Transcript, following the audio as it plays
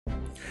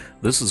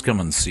This is Come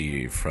and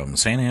See from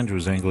St.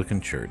 Andrew's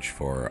Anglican Church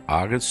for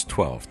August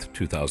 12th,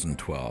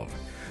 2012.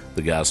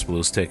 The Gospel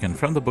is taken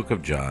from the book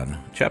of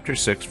John, chapter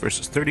 6,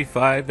 verses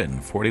 35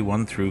 and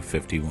 41 through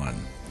 51.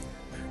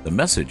 The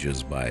message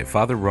is by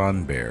Father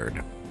Ron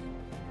Baird.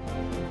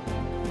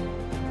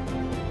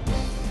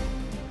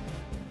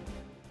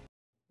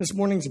 This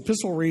morning's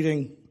epistle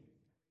reading,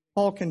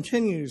 Paul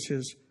continues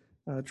his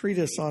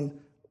treatise on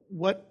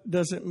what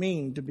does it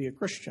mean to be a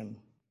Christian.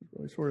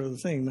 Really sort of the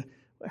theme.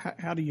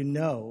 How do you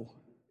know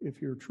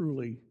if you're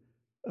truly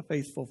a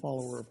faithful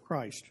follower of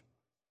Christ,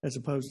 as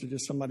opposed to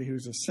just somebody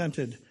who's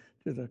assented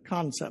to the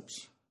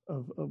concepts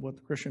of what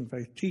the Christian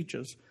faith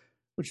teaches,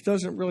 which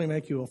doesn't really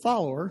make you a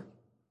follower,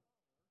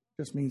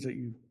 just means that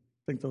you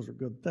think those are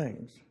good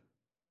things.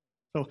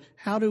 So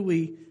how do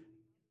we,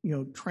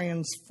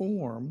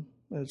 transform,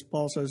 as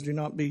Paul says, do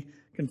not be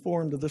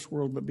conformed to this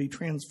world, but be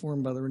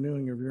transformed by the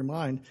renewing of your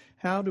mind.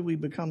 How do we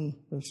become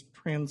this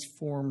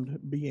transformed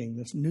being,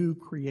 this new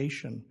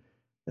creation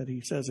that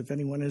he says, if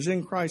anyone is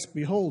in Christ,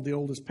 behold, the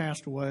old has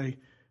passed away,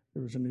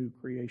 there is a new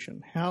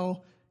creation.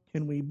 How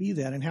can we be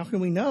that, and how can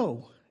we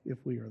know if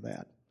we are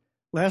that?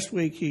 Last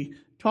week he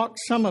talked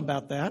some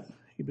about that.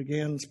 He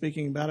began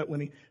speaking about it when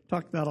he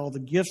talked about all the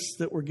gifts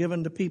that were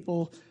given to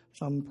people,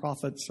 some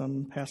prophets,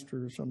 some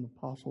pastors, some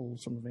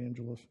apostles, some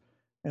evangelists.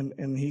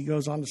 And he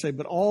goes on to say,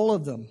 but all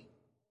of them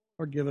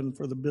are given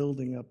for the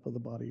building up of the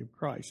body of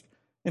Christ.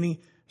 And he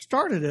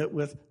started it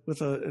with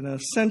an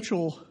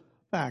essential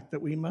fact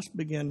that we must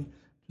begin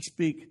to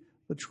speak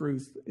the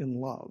truth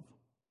in love.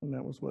 And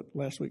that was what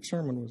last week's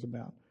sermon was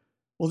about.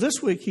 Well,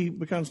 this week he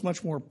becomes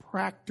much more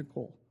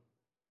practical.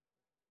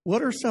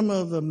 What are some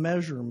of the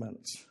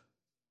measurements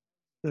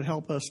that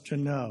help us to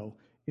know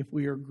if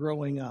we are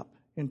growing up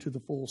into the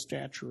full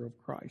stature of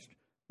Christ?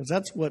 Because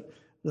that's what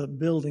the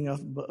building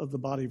of the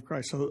body of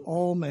Christ, so that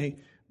all may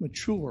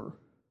mature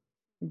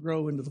and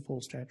grow into the full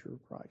stature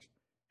of Christ.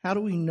 How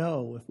do we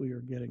know if we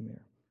are getting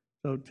there?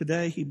 So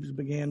today he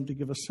began to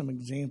give us some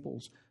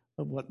examples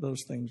of what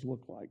those things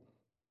look like.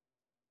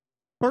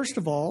 First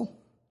of all,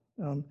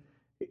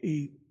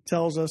 he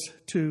tells us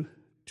to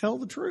tell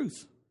the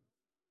truth.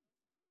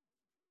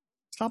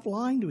 Stop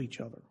lying to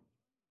each other.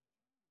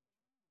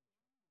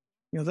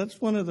 That's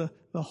one of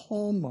the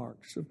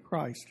hallmarks of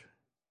Christ.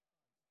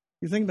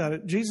 You think about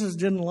it, Jesus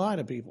didn't lie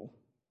to people.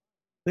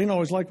 They didn't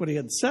always like what he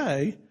had to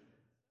say,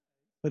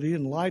 but he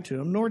didn't lie to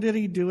them, nor did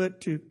he do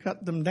it to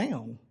cut them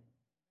down,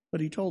 but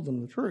he told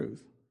them the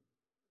truth,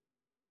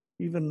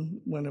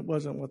 even when it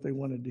wasn't what they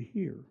wanted to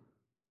hear.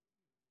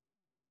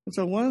 And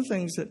so one of the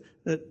things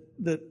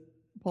that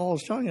Paul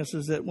is telling us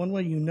is that one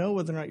way you know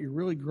whether or not you're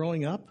really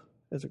growing up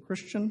as a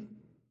Christian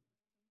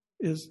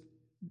is,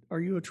 are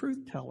you a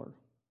truth teller?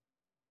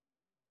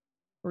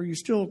 Or are you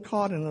still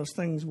caught in those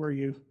things where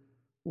you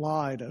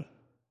lie to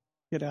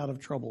get out of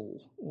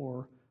trouble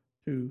or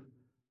to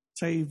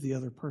save the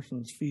other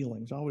person's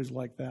feelings? I always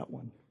like that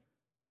one.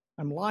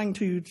 I'm lying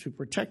to you to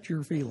protect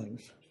your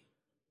feelings.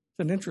 It's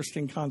an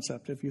interesting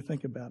concept if you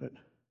think about it.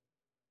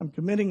 I'm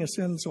committing a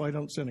sin so I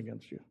don't sin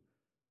against you.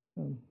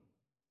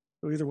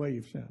 So either way,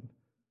 you've sinned.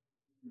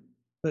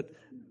 But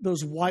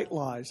those white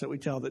lies that we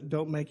tell that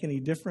don't make any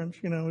difference,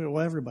 well,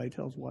 everybody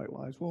tells white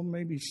lies. Well,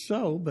 maybe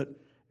so, but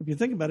if you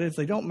think about it, if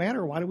they don't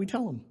matter, why do we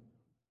tell them?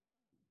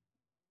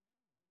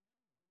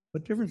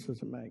 What difference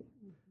does it make?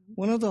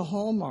 One of the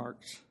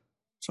hallmarks,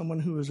 someone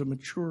who is a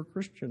mature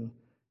Christian,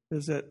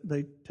 is that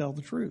they tell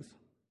the truth.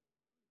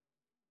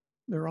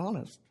 They're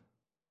honest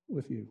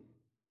with you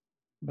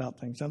about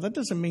things. Now, that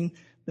doesn't mean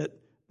that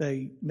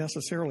they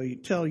necessarily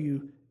tell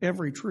you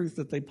every truth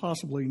that they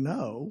possibly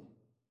know,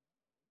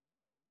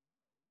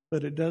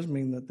 but it does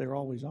mean that they're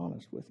always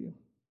honest with you.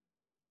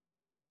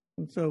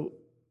 And so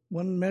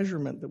one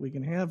measurement that we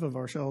can have of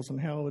ourselves and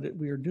how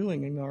we are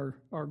doing in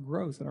our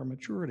growth and our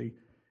maturity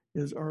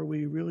is, are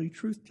we really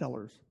truth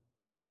tellers?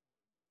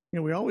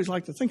 We always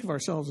like to think of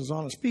ourselves as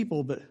honest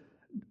people, but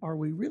are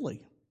we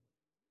really?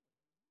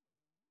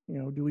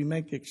 Do we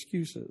make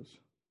excuses?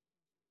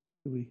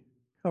 Do we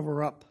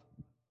cover up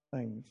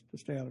things to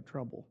stay out of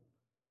trouble?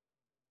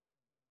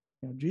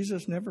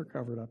 Jesus never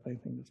covered up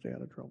anything to stay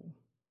out of trouble.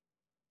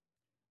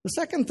 The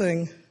second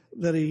thing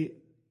that he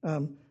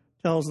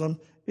tells them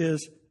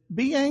is,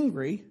 be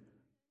angry.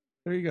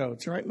 There you go.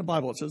 It's right in the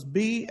Bible. It says,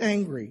 be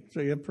angry. So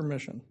you have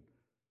permission.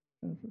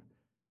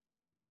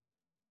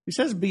 He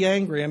says, be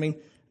angry. I mean,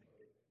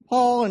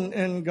 Paul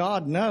and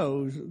God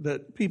knows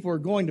that people are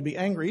going to be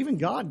angry. Even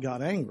God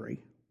got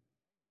angry.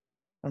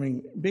 I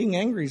mean, being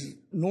angry is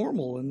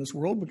normal in this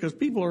world because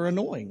people are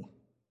annoying.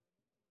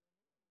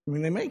 I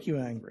mean, they make you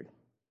angry.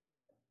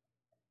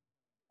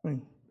 I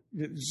mean,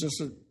 it's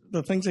just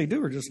the things they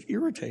do are just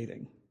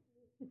irritating.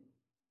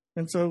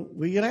 And so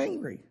we get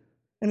angry.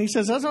 And he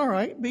says, that's all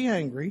right, be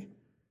angry,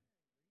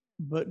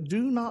 but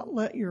do not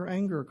let your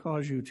anger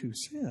cause you to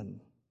sin.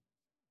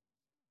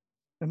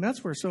 And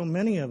that's where so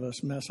many of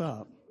us mess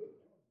up,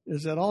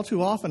 is that all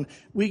too often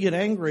we get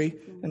angry,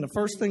 and the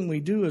first thing we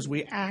do is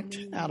we act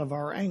out of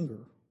our anger.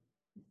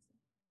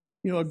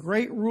 A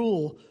great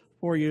rule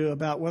for you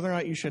about whether or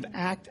not you should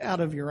act out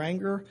of your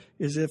anger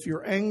is if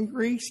you're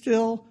angry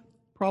still,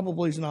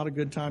 probably is not a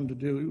good time to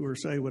do or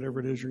say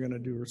whatever it is you're going to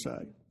do or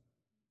say.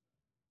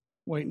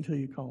 Wait until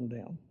you calm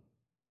down.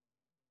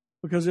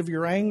 Because if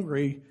you're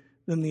angry,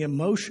 then the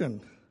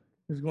emotion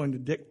is going to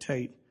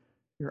dictate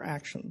your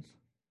actions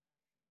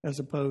as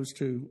opposed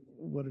to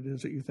what it is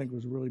that you think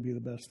would really be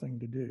the best thing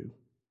to do.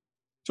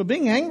 So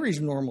being angry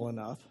is normal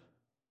enough,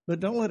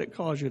 but don't let it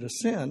cause you to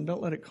sin.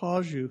 Don't let it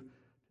cause you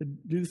to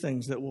do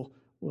things that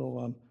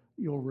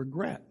you'll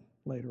regret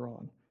later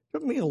on. It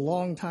took me a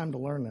long time to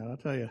learn that. I'll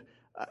tell you,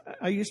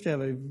 I used to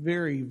have a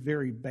very,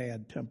 very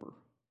bad temper,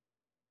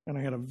 and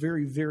I had a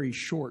very, very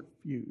short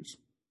fuse,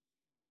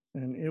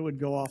 and it would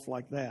go off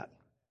like that.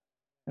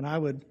 And I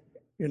would,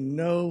 in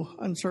no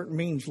uncertain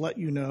means, let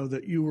you know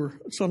that you were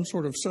some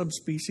sort of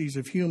subspecies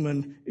of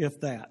human, if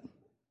that.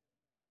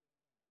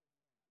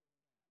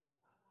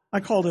 I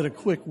called it a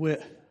quick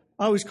wit.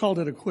 I always called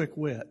it a quick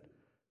wit.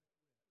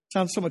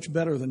 Sounds so much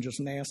better than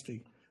just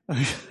nasty.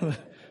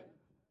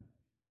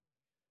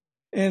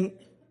 And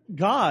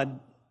God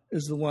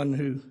is the one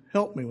who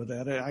helped me with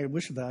that. I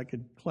wish that I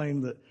could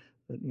claim that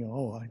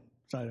I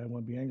decided I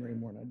wouldn't be angry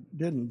anymore, and I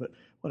didn't. But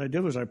what I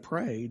did was I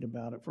prayed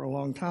about it for a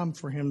long time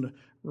for him to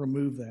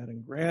remove that.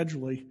 And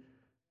gradually,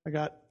 I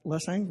got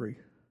less angry.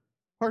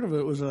 Part of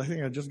it was I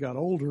think I just got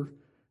older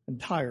and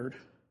tired.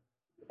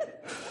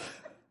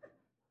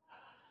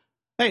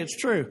 Hey, it's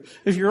true.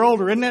 If you're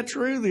older, isn't that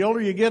true? The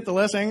older you get, the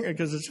less angry,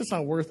 because it's just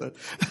not worth it.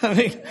 I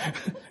mean,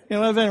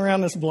 I've been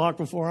around this block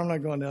before. I'm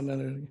not going down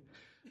there.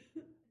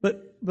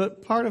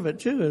 But part of it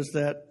too is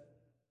that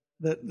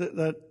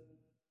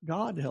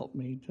God helped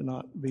me to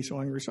not be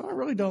so angry. So I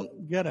really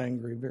don't get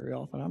angry very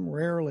often. I'm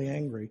rarely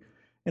angry.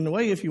 And the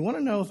way, if you want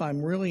to know if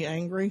I'm really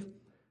angry,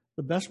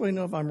 the best way to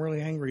know if I'm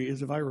really angry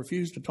is if I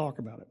refuse to talk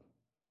about it.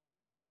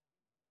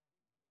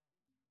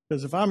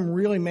 Because if I'm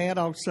really mad,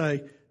 I'll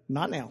say,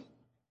 not now.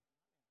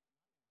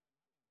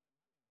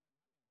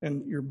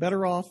 And you're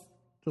better off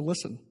to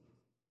listen.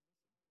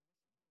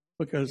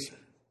 Because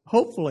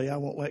hopefully I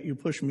won't let you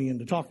push me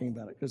into talking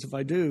about it. Because if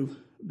I do,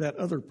 that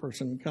other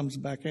person comes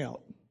back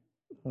out,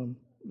 the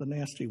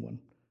nasty one.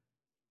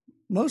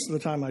 Most of the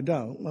time I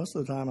don't. Most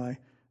of the time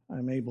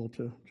I'm able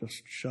to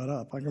just shut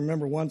up. I can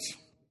remember once,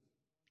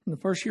 in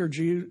the first year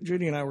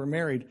Judy and I were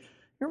married,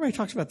 everybody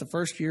talks about the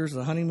first years of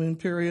the honeymoon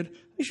period.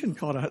 They should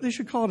call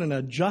it an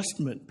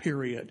adjustment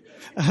period.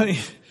 I mean,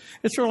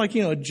 it's sort of like,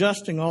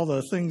 adjusting all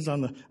the things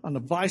on the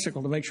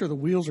bicycle to make sure the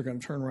wheels are going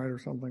to turn right or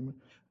something.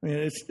 I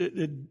mean,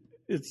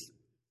 it's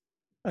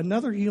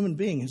another human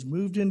being has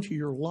moved into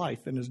your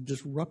life and has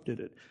disrupted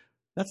it.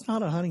 That's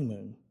not a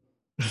honeymoon.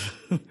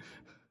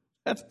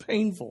 That's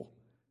painful.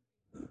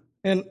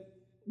 And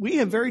we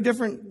have very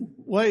different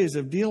ways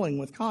of dealing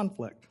with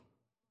conflict.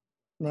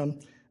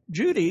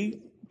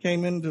 Judy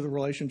came into the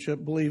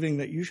relationship believing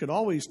that you should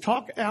always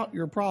talk out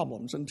your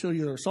problems until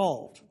you're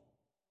solved.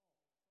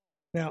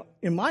 Now,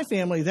 in my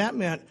family, that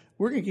meant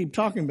we're going to keep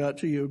talking about it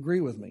till you agree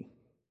with me.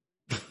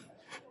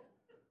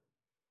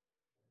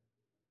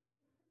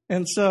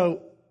 And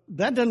so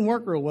that doesn't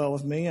work real well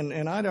with me,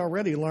 and I'd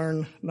already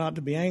learned not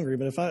to be angry.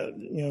 But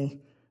if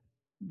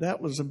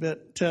that was a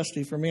bit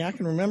testy for me. I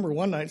can remember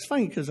one night. It's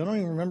funny because I don't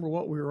even remember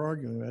what we were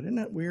arguing about. Isn't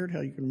that weird how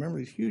you can remember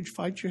these huge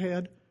fights you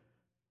had?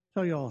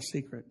 I'll tell you all a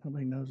secret.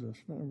 Nobody knows this.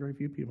 Very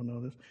few people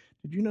know this.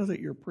 Did you know that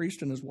your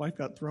priest and his wife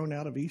got thrown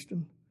out of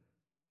Easton?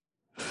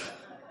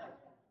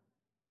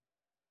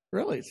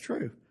 Really, it's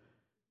true.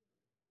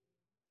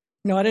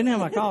 No, I didn't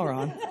have my collar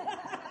on.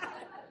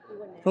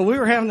 But we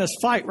were having this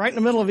fight right in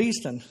the middle of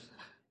Easton.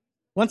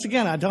 Once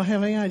again, I don't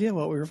have any idea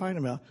what we were fighting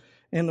about.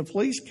 And the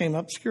police came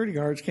up, security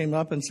guards came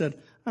up and said,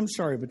 I'm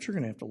sorry, but you're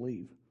going to have to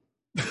leave.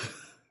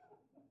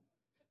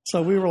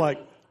 So we were like,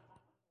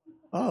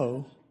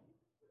 oh.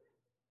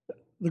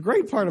 The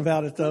great part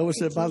about it, though, was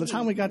that by the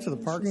time we got to the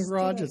parking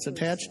garage that's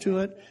attached to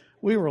it,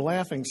 we were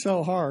laughing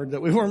so hard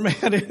that we weren't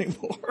mad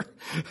anymore.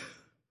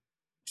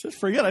 Just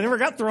forget, I never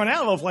got thrown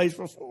out of a place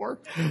before.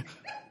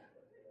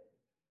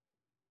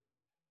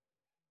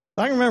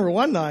 I can remember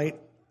one night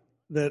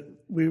that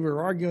we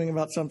were arguing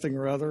about something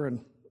or other, and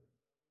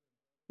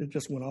it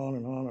just went on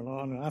and on and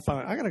on. And I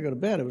thought, I got to go to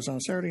bed. It was on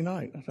a Saturday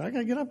night. I said, I got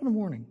to get up in the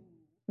morning.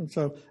 And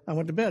so I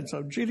went to bed.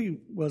 So Judy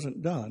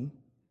wasn't done.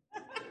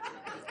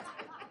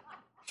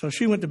 So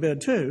she went to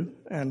bed too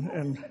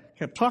and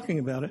kept talking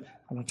about it.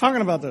 I'm not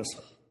talking about this.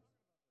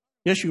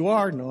 Yes, you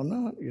are. No, I'm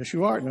not. Yes,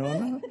 you are. No,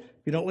 I'm not.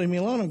 If you don't leave me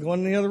alone, I'm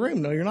going in the other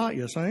room. No, you're not.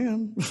 Yes, I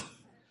am.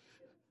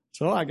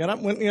 So I got up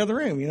and went in the other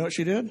room. You know what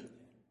she did?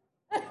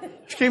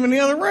 She came in the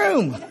other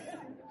room.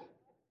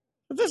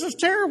 But this is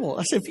terrible.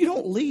 I said, if you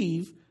don't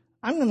leave,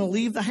 I'm going to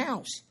leave the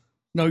house.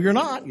 No, you're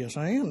not. Yes,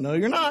 I am. No,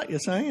 you're not.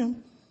 Yes, I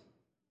am.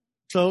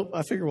 So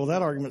I figured, well,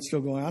 that argument's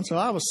still going on. So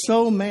I was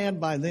so mad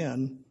by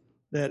then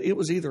that it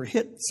was either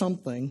hit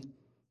something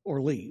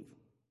or leave.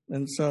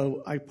 And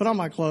so I put on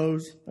my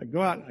clothes, I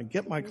go out and I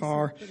get my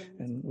car,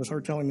 and with her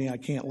telling me I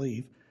can't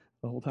leave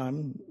the whole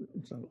time.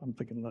 So I'm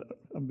thinking that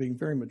I'm being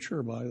very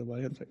mature, by the way.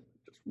 I'm saying,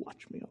 just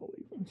watch me, I'll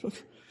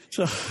leave.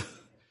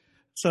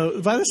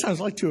 So by this time,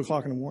 it's like 2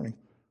 o'clock in the morning.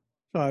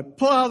 So I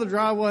pull out of the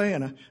driveway,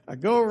 and I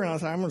go over, and I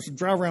say, I'm going to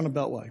drive around the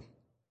Beltway.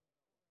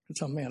 That's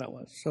how mad I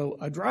was. So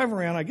I drive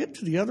around. I get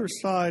to the other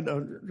side. I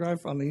drive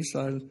on the east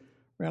side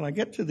around. I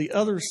get to the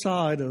other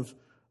side of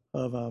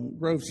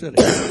Grove City.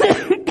 I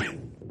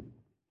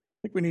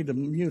think we need to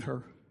mute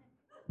her.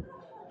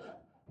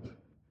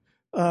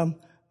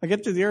 I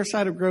get to the other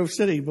side of Grove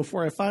City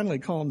before I finally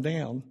calm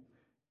down.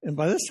 And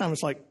by this time,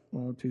 it's like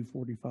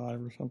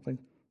 2:45 or something.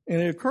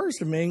 And it occurs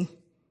to me,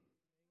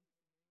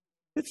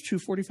 it's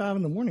 2:45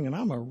 in the morning, and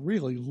I'm a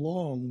really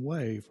long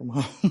way from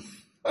home.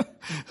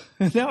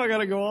 And now I got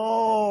to go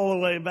all the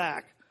way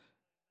back.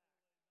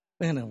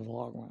 Man, that was a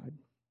long ride.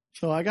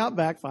 So I got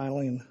back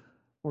finally, and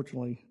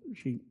fortunately,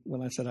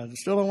 when I said I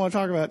still don't want to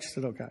talk about it, she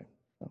said, okay.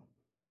 So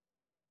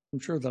I'm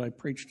sure that I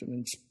preached an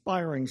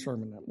inspiring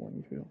sermon that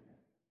morning, too.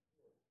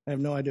 I have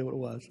no idea what it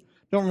was.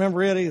 Don't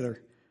remember it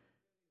either.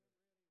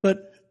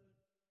 But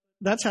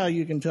that's how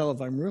you can tell if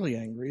I'm really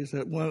angry, is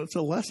that it's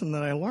a lesson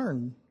that I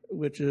learned,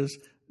 which is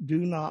do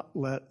not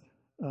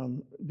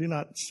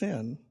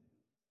sin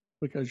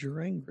because you're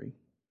angry.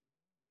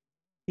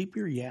 Keep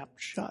your yap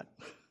shut.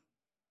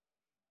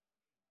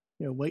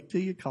 Wait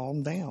till you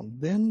calm down,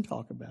 then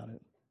talk about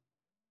it.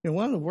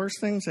 One of the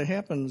worst things that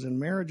happens in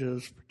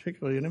marriages,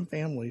 particularly and in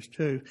families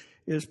too,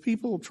 is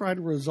people try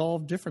to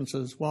resolve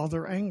differences while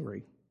they're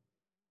angry.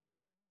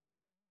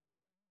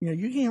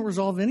 You can't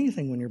resolve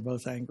anything when you're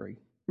both angry.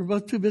 You're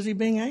both too busy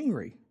being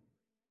angry.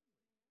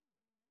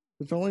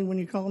 It's only when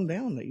you calm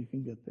down that you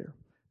can get there.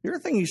 The other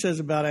thing he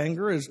says about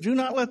anger is do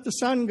not let the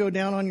sun go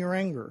down on your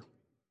anger.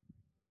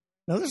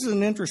 Now, this is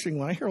an interesting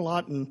one. I hear a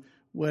lot in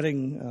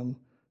wedding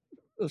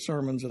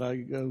sermons that I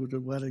go to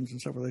weddings and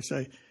stuff where they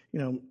say,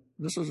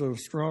 this is a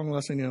strong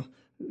lesson.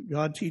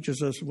 God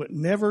teaches us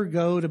never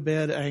go to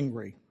bed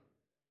angry.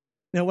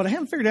 Now, what I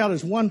haven't figured out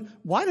is, one,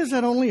 why does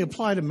that only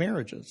apply to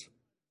marriages?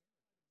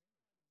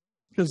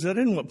 Because that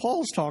isn't what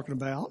Paul's talking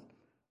about.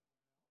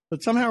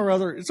 But somehow or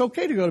other, it's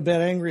okay to go to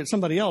bed angry at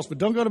somebody else, but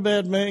don't go to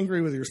bed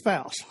angry with your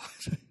spouse.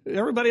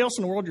 Everybody else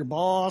in the world, your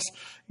boss,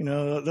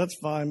 that's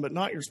fine, but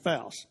not your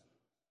spouse.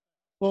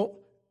 Well,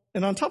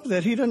 and on top of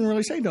that, he doesn't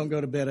really say don't go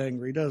to bed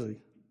angry, does he?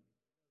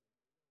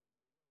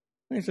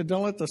 He said,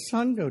 don't let the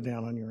sun go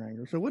down on your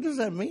anger. So what does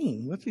that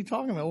mean? What's he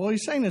talking about? Well,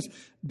 he's saying is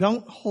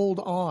don't hold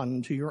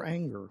on to your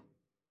anger.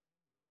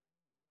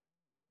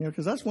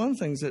 Because that's one of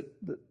the things that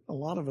a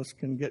lot of us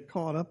can get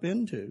caught up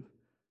into,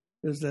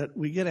 is that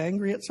we get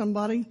angry at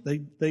somebody,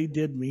 they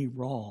did me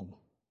wrong.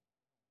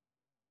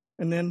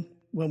 And then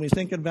when we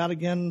think about it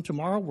again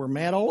tomorrow, we're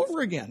mad all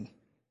over again.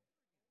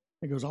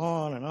 It goes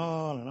on and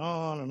on and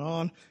on and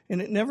on,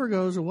 and it never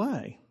goes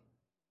away.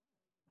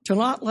 To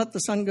not let the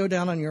sun go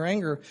down on your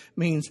anger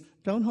means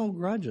don't hold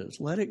grudges.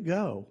 Let it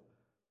go.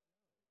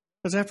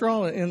 Because after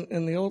all,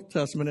 in the Old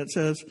Testament, it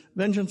says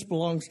vengeance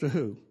belongs to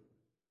who?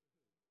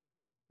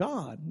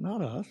 God,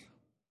 not us.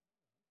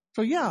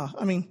 So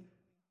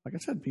like I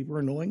said, people are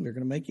annoying. They're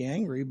going to make you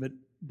angry, but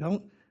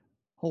don't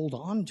hold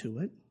on to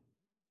it.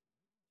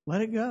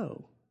 Let it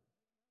go.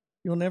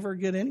 You'll never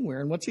get anywhere.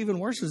 And what's even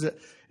worse is that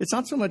it's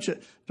not so much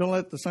that don't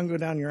let the sun go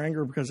down your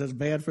anger because that's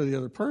bad for the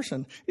other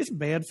person. It's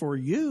bad for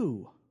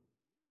you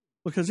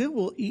because it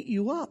will eat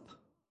you up.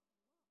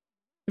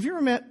 If you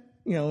ever met,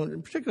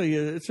 particularly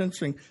it's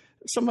interesting,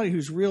 somebody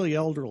who's really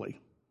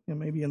elderly,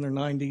 maybe in their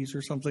 90s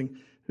or something,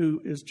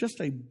 who is just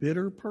a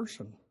bitter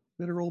person,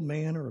 bitter old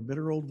man or a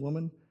bitter old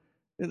woman.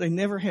 They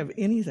never have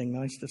anything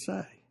nice to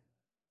say.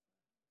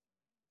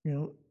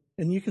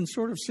 And you can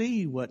sort of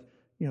see what,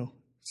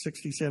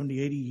 60, 70,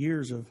 80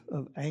 years of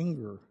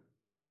anger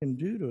can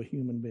do to a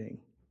human being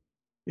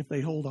if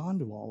they hold on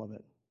to all of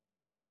it.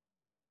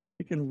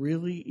 It can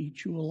really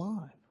eat you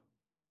alive.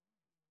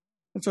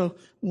 And so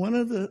one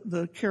of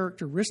the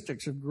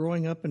characteristics of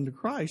growing up into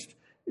Christ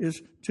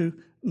is to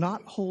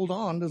not hold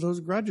on to those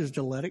grudges,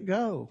 to let it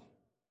go.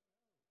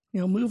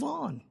 Move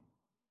on.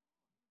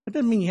 That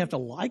doesn't mean you have to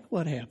like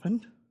what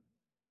happened,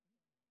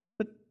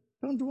 but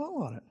don't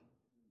dwell on it.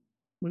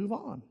 Move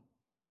on.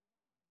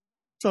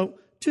 So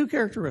 2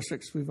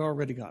 characteristics we've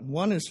already gotten.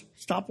 One is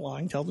stop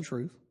lying, tell the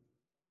truth.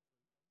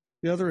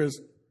 The other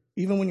is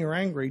even when you're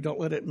angry, don't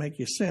let it make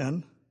you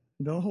sin,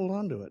 and don't hold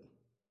on to it.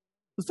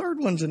 The third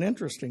one's an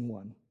interesting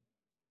one.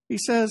 He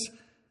says,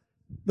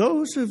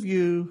 those of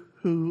you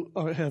who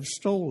have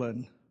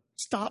stolen,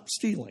 stop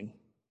stealing.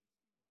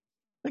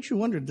 Makes you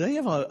wonder, did they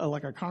have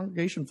a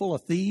congregation full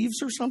of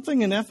thieves or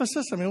something in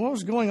Ephesus? I mean, what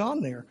was going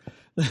on there?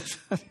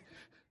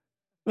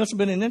 Must have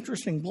been an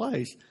interesting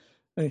place.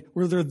 I mean,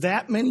 were there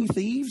that many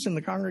thieves in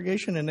the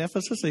congregation in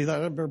Ephesus? They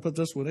thought, I better put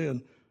this one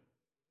in.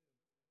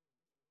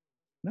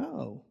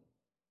 No.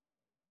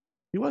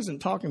 He wasn't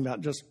talking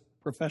about just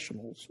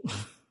professionals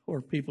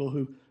or people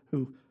who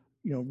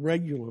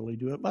regularly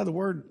do it. By the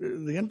word,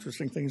 the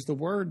interesting thing is the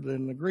word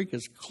in the Greek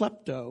is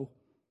klepto.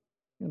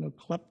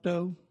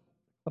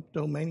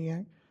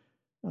 Kleptomaniac.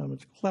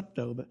 It's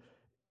klepto, but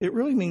it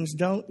really means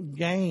don't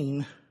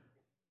gain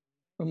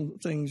from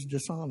things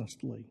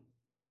dishonestly.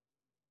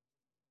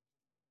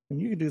 And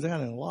you can do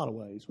that in a lot of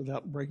ways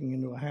without breaking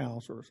into a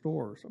house or a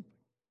store or something.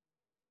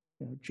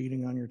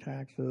 cheating on your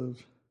taxes,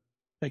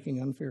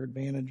 taking unfair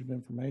advantage of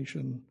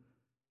information,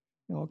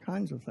 all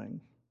kinds of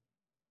things.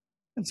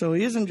 And so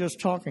he isn't just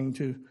talking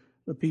to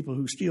the people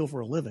who steal for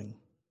a living.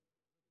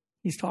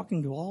 He's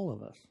talking to all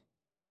of us.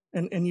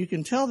 And you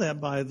can tell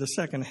that by the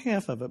second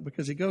half of it,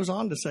 because he goes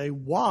on to say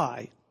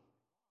why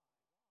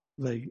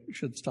they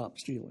should stop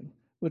stealing,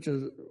 which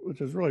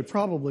is really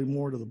probably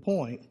more to the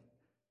point,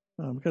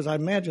 because I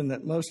imagine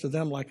that most of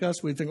them, like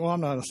us, we think, well,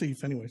 I'm not a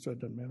thief anyway, so it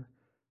doesn't matter.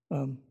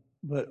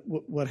 But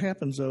what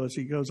happens, though, is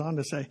he goes on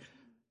to say,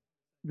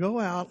 go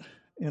out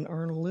and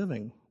earn a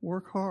living,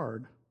 work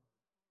hard,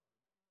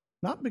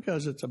 not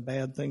because it's a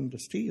bad thing to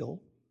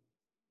steal,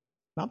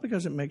 not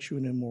because it makes you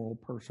an immoral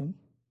person,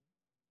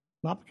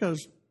 not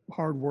because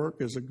hard work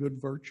is a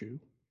good virtue.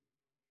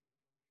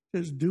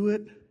 Just do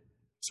it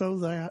so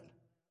that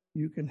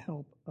you can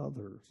help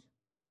others.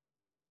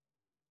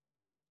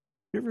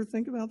 You ever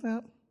think about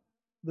that?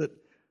 That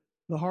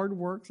the hard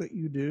work that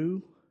you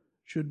do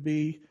should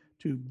be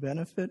to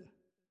benefit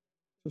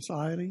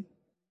society,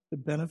 to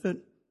benefit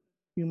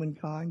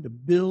humankind, to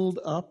build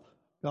up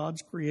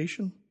God's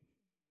creation?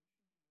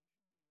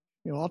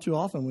 All too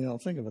often we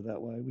don't think of it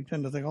that way. We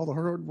tend to think all the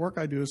hard work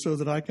I do is so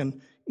that I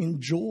can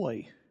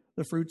enjoy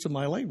the fruits of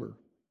my labor.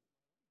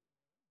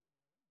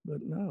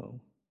 But no.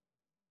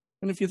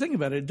 And if you think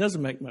about it, it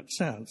doesn't make much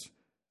sense.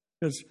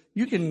 Because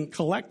you can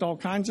collect all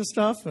kinds of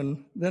stuff,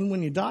 and then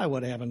when you die,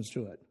 what happens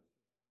to it?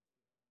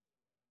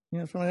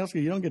 Somebody else,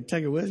 you don't get to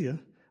take it with you.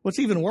 What's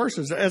even worse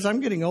is as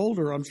I'm getting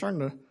older, I'm starting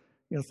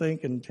to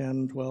think in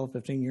 10, 12,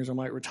 15 years I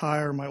might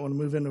retire, might want to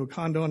move into a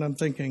condo, and I'm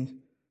thinking,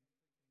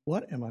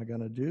 what am I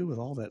going to do with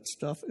all that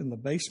stuff in the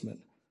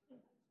basement?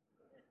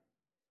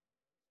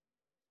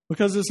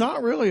 Because it's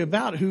not really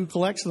about who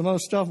collects the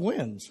most stuff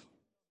wins.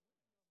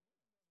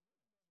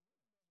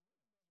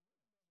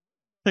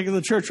 Take it to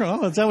the church room.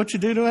 Oh, is that what you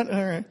do to it?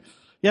 All right.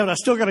 Yeah, but I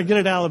still got to get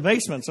it out of the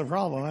basement. It's a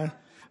problem.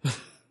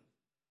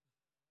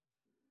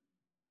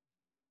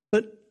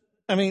 But,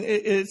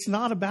 it's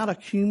not about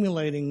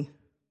accumulating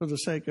for the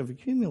sake of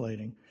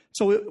accumulating.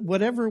 So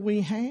whatever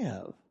we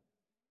have,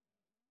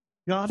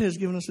 God has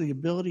given us the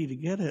ability to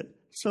get it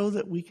so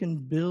that we can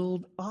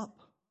build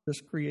up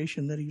this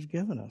creation that he's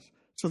given us,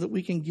 so that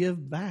we can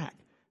give back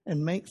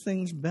and make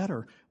things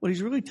better. What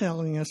he's really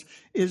telling us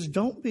is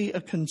don't be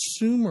a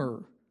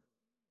consumer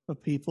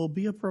of people,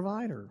 be a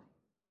provider.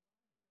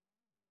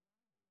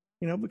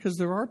 Because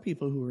there are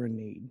people who are in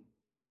need,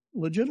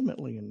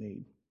 legitimately in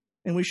need,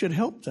 and we should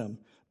help them.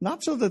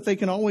 Not so that they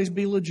can always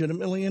be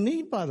legitimately in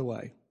need, by the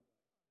way,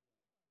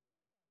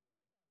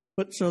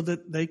 but so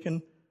that they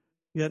can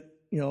get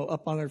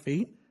up on their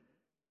feet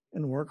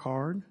and work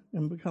hard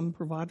and become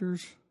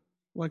providers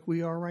like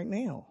we are right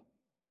now.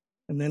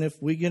 And then if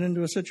we get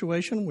into a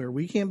situation where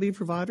we can't be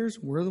providers,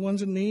 we're the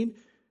ones in need,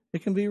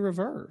 it can be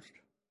reversed.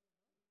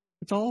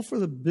 It's all for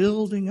the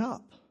building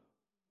up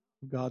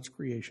of God's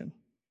creation.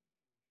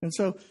 And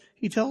so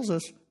he tells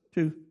us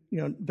to,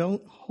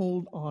 don't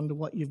hold on to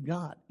what you've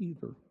got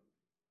either.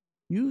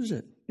 Use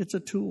it. It's a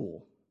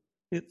tool.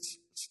 It's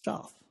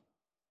stuff.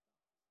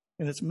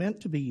 And it's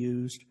meant to be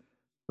used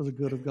for the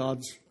good of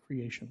God's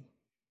creation.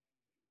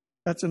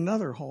 That's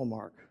another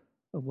hallmark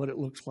of what it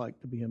looks like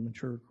to be a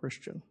mature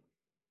Christian.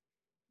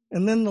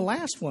 And then the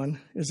last one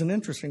is an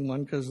interesting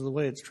one because of the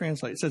way it's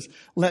translated. It says,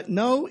 let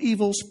no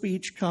evil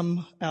speech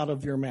come out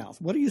of your mouth.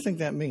 What do you think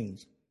that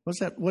means?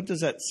 What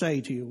does that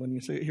say to you when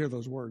you hear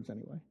those words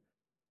anyway?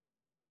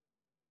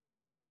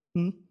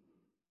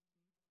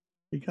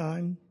 Be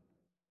kind.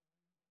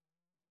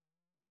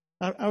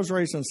 I was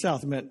raised in the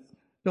South. It meant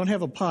don't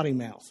have a potty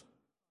mouth.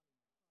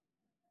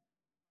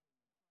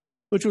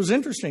 Which was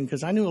interesting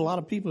because I knew a lot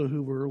of people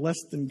who were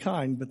less than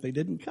kind, but they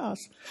didn't cuss.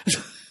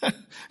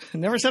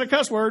 Never said a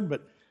cuss word,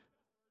 but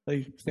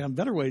they found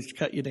better ways to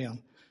cut you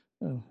down.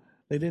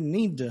 They didn't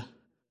need to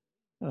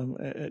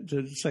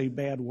say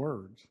bad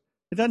words.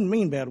 It doesn't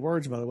mean bad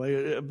words, by the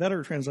way. A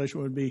better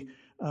translation would be,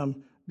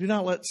 do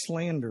not let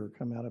slander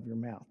come out of your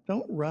mouth.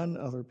 Don't run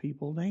other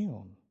people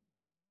down.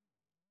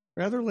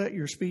 Rather, let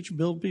your speech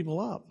build people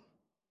up.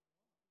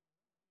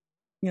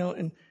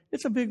 And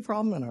it's a big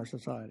problem in our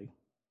society.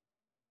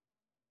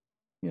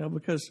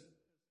 Because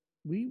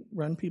we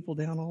run people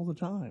down all the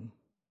time.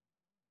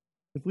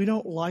 If we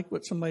don't like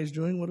what somebody's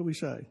doing, what do we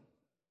say?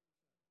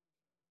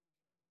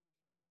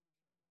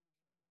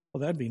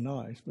 Well, that'd be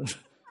nice, but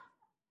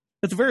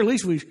at the very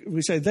least,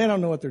 we say they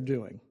don't know what they're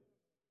doing.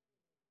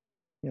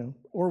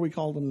 Or we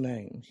call them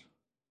names.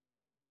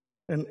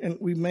 And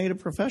we made a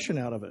profession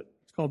out of it.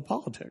 It's called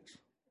politics.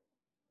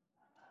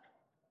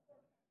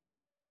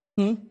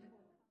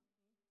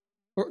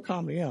 Or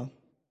comedy,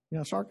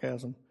 yeah,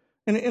 sarcasm.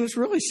 And it's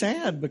really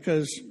sad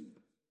because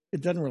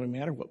it doesn't really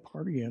matter what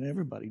party you're in.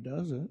 Everybody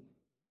does it.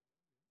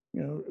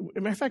 As a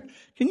matter of fact,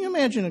 can you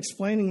imagine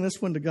explaining this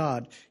one to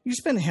God? You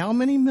spend how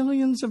many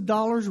millions of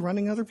dollars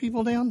running other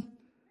people down?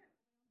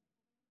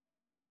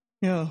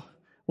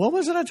 What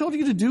was it I told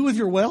you to do with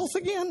your wealth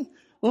again?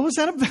 What was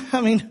that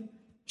about?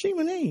 Gee,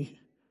 Manee,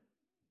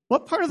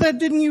 what part of that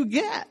didn't you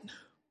get?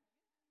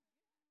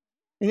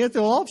 And yet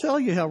they'll all tell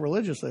you how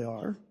religious they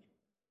are.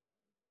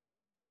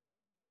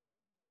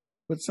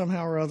 but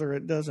somehow or other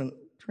it doesn't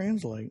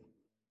translate.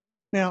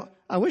 Now,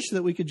 I wish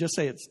that we could just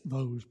say it's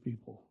those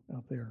people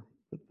out there,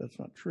 but that's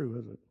not true,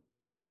 is it?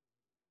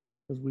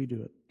 Because we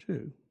do it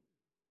too.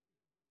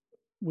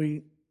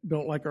 We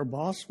don't like our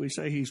boss, we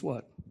say he's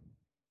what?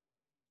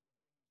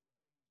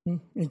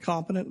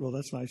 Incompetent? Well,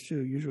 that's nice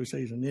too. Usually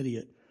say he's an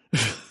idiot.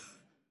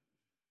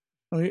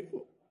 I mean,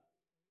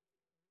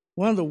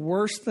 one of the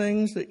worst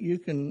things that you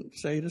can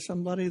say to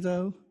somebody,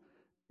 though,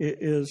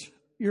 is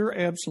you're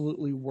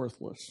absolutely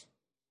worthless.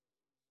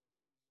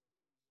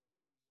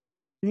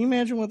 Can you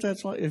imagine what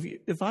that's like?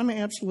 If I'm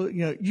absolute,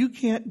 you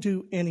can't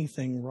do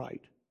anything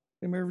right.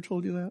 Anybody ever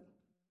told you that?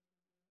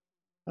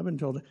 I've been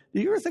told that.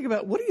 Do you ever think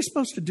about what are you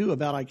supposed to do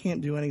about I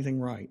can't do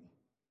anything right?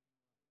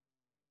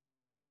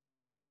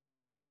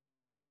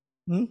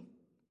 Well,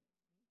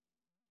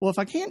 if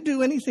I can't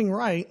do anything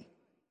right,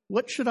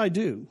 what should I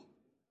do?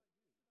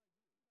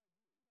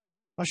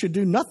 I should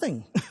do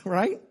nothing,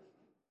 right?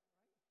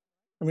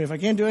 I mean, if I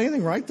can't do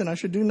anything right, then I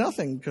should do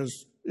nothing,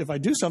 because if I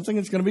do something,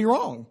 it's going to be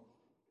wrong.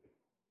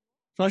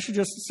 So I should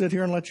just sit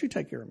here and let you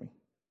take care of me.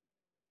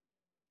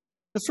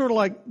 It's sort of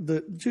like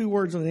the two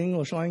words in the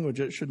English language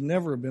that should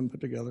never have been put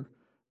together.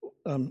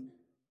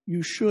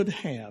 You should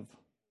have.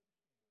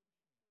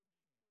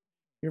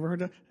 You ever heard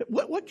that?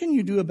 What can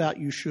you do about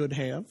you should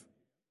have?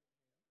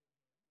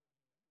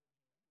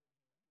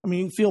 I mean,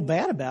 you can feel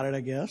bad about it,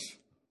 I guess.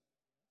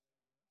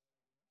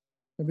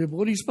 I mean,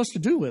 what are you supposed to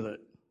do with it?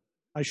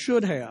 I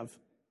should have.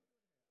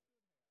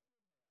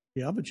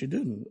 Yeah, but you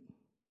didn't.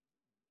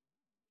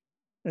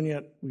 And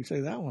yet we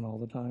say that one all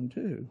the time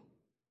too.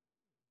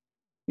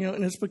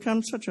 And it's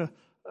become such a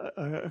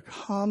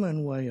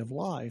common way of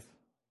life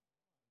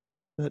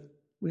that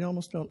we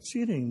almost don't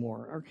see it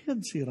anymore. Our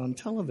kids see it on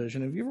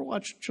television. Have you ever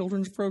watched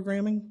children's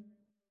programming?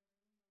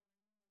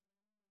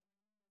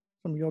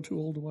 Some of y'all too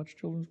old to watch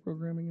children's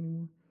programming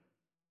anymore?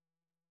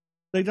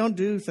 They don't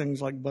do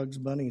things like Bugs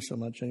Bunny so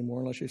much anymore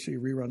unless you see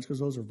reruns, because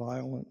those are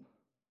violent.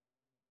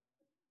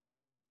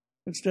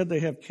 Instead, they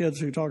have kids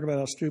who talk about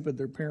how stupid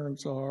their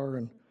parents are.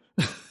 And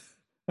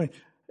I mean,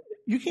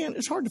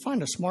 it's hard to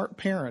find a smart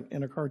parent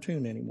in a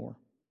cartoon anymore.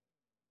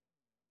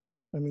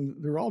 I mean,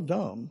 they're all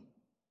dumb.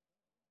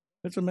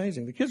 It's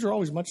amazing. The kids are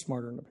always much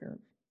smarter than the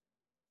parents.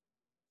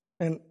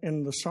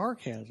 And the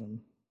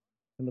sarcasm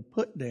and the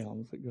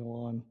put-downs that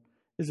go on,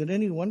 is it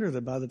any wonder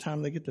that by the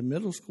time they get to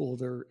middle school,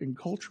 they're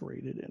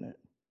enculturated in it?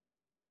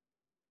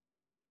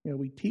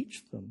 We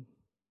teach them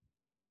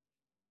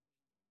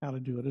how to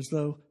do it as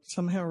though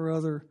somehow or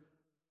other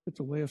it's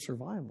a way of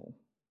survival.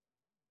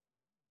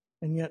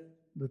 And yet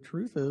the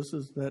truth is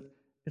that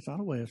it's not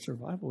a way of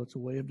survival, it's a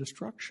way of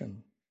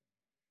destruction.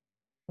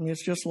 I mean,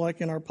 it's just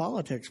like in our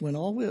politics. When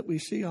all that we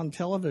see on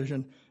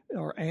television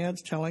are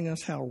ads telling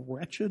us how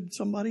wretched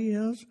somebody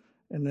is,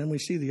 and then we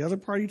see the other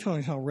party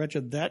telling us how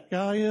wretched that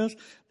guy is,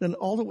 then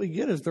all that we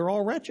get is they're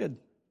all wretched.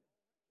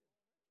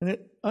 And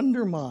it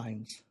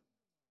undermines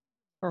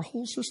our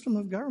whole system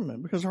of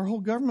government, because our whole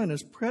government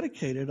is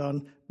predicated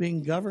on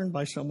being governed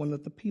by someone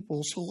that the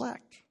people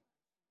select.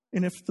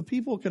 And if the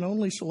people can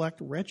only select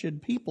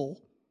wretched people,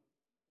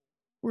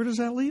 where does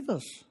that leave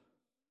us?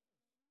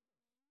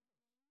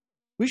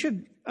 We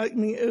should,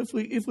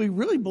 if we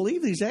really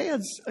believe these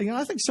ads,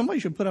 I think somebody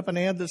should put up an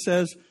ad that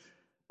says,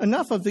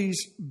 enough of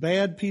these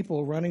bad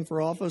people running for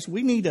office,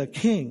 we need a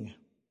king.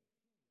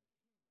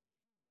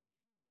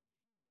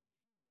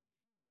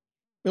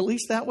 At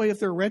least that way, if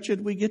they're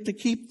wretched, we get to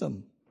keep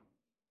them.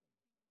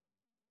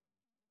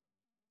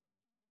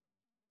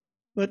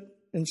 But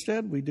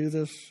instead, we do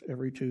this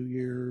every 2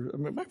 years,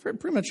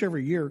 pretty much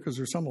every year, because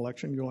there's some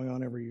election going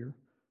on every year.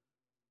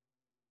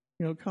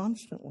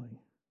 Constantly.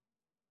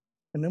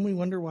 And then we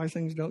wonder why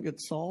things don't get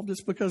solved.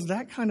 It's because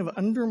that kind of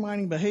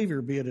undermining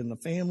behavior, be it in the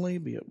family,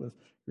 be it with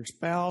your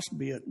spouse,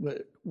 be it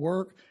with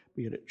work,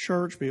 be it at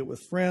church, be it with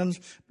friends,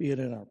 be it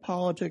in our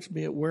politics,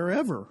 be it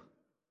wherever,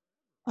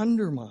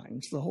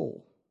 undermines the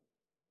whole.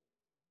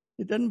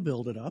 It doesn't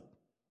build it up.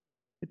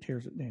 It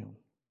tears it down.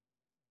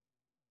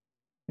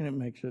 And it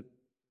makes it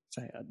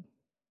sad,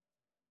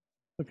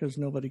 because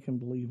nobody can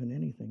believe in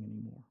anything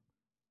anymore.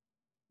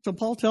 So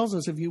Paul tells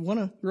us if you want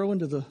to grow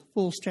into the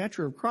full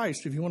stature of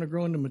Christ, if you want to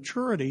grow into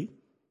maturity,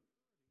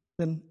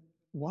 then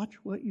watch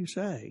what you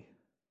say.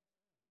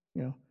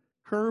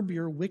 Curb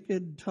your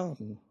wicked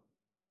tongue.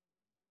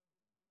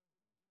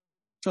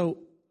 So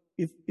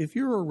if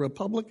you're a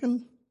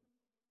Republican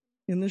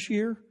in this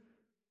year,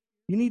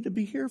 you need to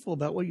be careful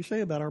about what you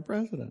say about our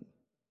president.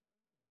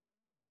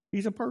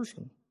 He's a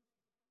person.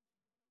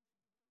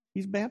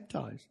 He's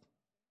baptized.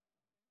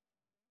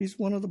 He's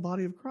one of the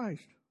body of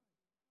Christ.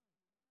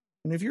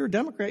 And if you're a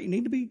Democrat, you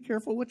need to be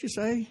careful what you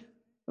say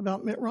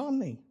about Mitt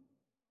Romney.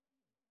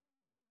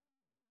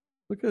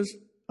 Because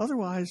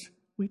otherwise,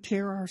 we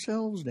tear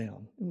ourselves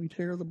down, and we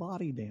tear the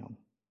body down,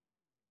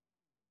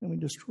 and we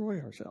destroy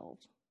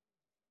ourselves.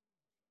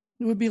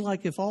 It would be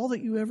like if all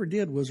that you ever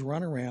did was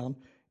run around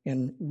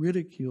and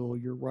ridicule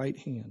your right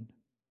hand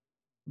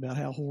about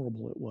how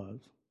horrible it was,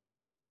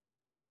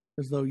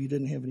 as though you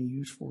didn't have any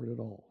use for it at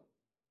all.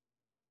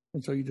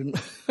 And so you didn't.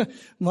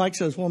 Mike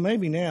says, well,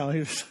 maybe now.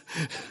 He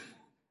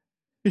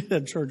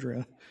had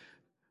surgery.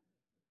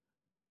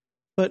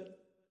 But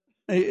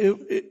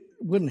it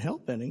wouldn't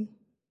help any.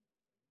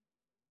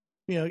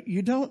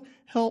 You don't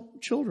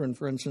help children,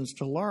 for instance,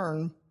 to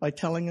learn by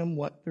telling them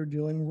what they're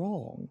doing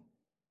wrong.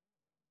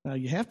 Now,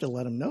 you have to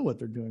let them know what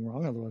they're doing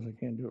wrong, otherwise they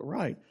can't do it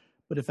right.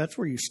 But if that's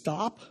where you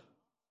stop,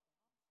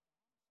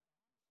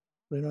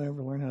 they don't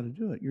ever learn how to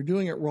do it. You're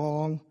doing it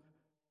wrong.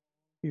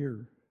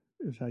 Here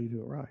is how you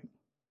do it right.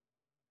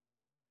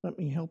 Let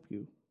me help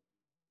you.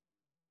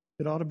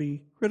 It ought to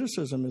be,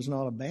 criticism is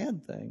not a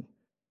bad thing.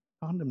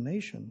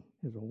 Condemnation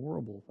is a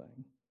horrible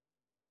thing.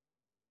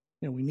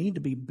 We need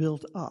to be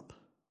built up,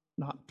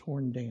 not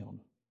torn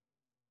down.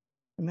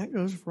 And that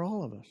goes for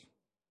all of us.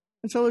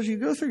 And so as you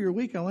go through your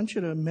week, I want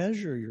you to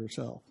measure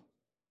yourself.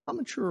 How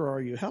mature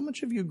are you? How much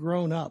have you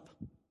grown up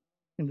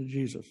into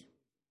Jesus?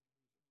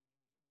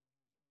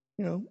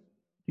 Do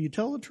you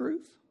tell the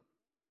truth?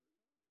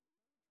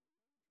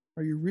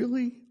 Are you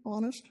really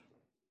honest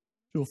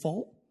to a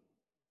fault?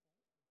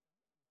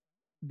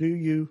 Do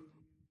you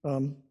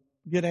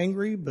get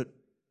angry, but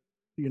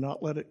do you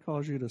not let it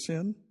cause you to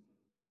sin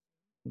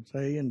and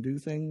say and do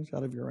things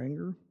out of your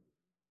anger?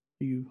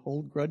 Do you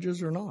hold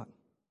grudges or not?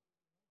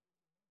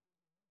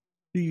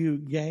 Do you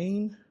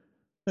gain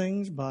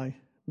things by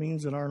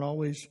means that aren't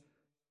always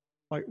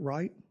quite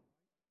right?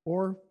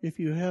 Or if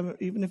you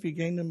haven't, even if you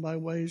gain them by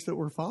ways that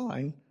were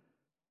fine,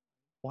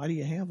 why do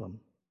you have them?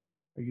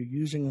 Are you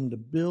using them to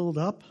build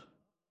up,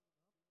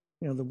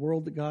 the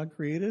world that God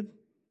created,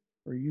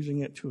 or using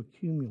it to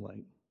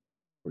accumulate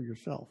for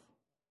yourself?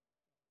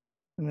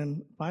 And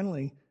then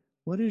finally,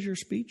 what is your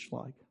speech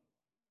like?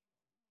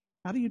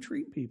 How do you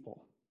treat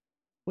people?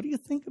 What do you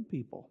think of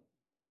people?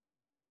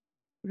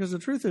 Because the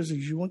truth is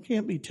you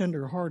can't be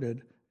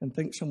tender-hearted and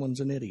think someone's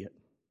an idiot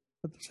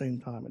at the same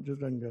time. It just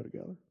doesn't go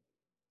together.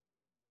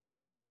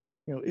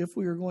 If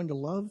we are going to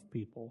love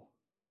people,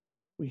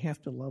 we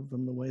have to love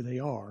them the way they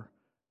are,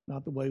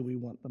 not the way we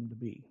want them to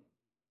be.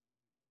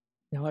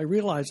 Now, I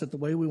realize that the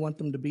way we want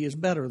them to be is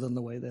better than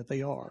the way that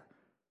they are,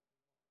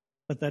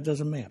 but that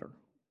doesn't matter.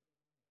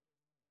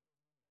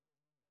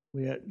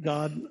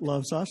 God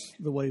loves us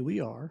the way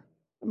we are.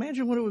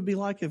 Imagine what it would be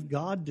like if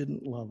God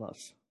didn't love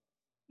us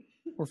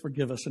or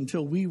forgive us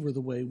until we were the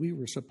way we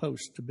were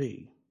supposed to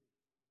be.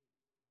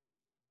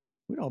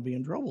 We'd all be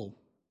in trouble.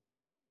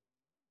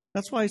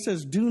 That's why he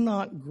says, do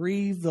not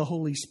grieve the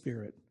Holy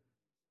Spirit.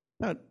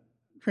 That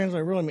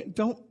translates really mean,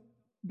 don't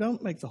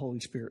make the Holy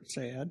Spirit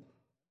sad.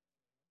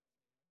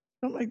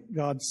 Don't make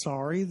God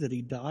sorry that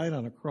he died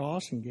on a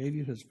cross and gave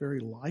you his very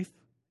life.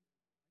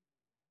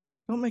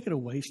 Don't make it a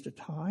waste of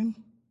time.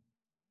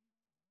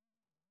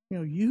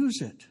 Use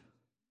it.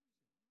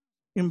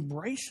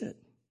 Embrace it.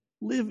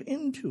 Live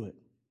into it.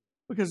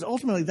 Because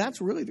ultimately, that's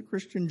really the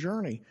Christian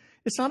journey.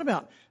 It's not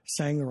about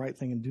saying the right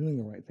thing and doing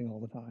the right thing all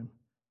the time.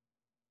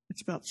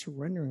 It's about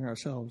surrendering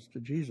ourselves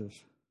to Jesus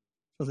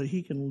so that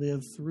he can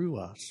live through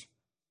us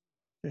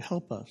to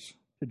help us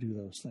to do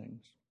those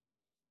things.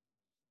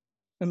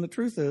 And the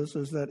truth is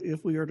that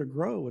if we are to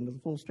grow into the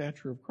full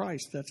stature of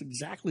Christ, that's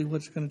exactly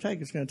what it's going to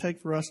take. It's going to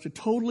take for us to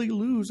totally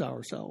lose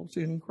ourselves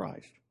in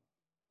Christ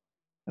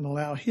and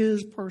allow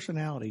his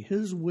personality,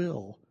 his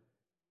will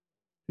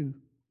to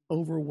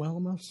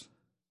overwhelm us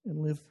and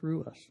live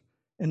through us.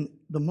 And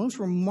the most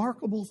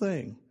remarkable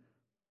thing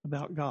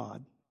about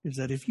God is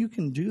that if you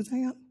can do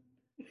that,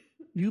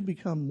 you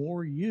become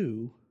more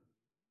you,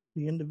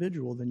 the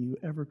individual, than you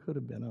ever could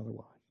have been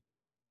otherwise.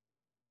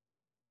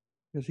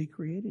 Because he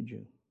created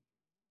you.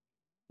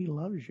 He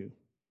loves you.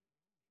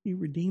 He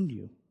redeemed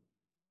you.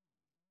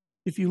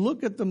 If you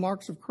look at the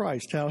marks of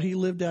Christ, how he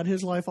lived out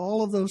his life,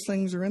 all of those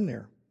things are in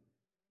there.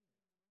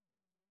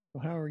 So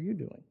how are you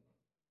doing?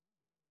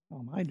 How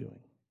am I doing?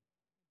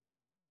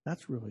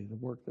 That's really the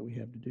work that we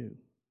have to do.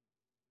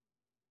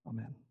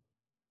 Amen.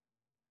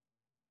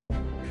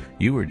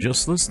 You were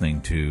just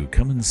listening to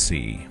Come and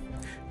See.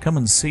 Come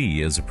and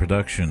See is a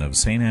production of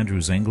St.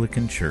 Andrew's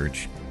Anglican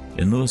Church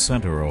in Lewis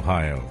Center,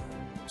 Ohio.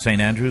 St.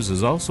 Andrew's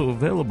is also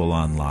available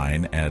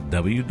online at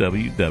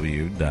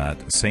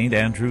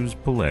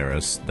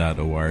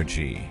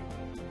www.standrewspolaris.org.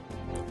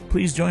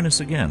 Please join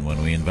us again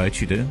when we invite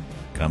you to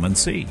come and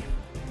see.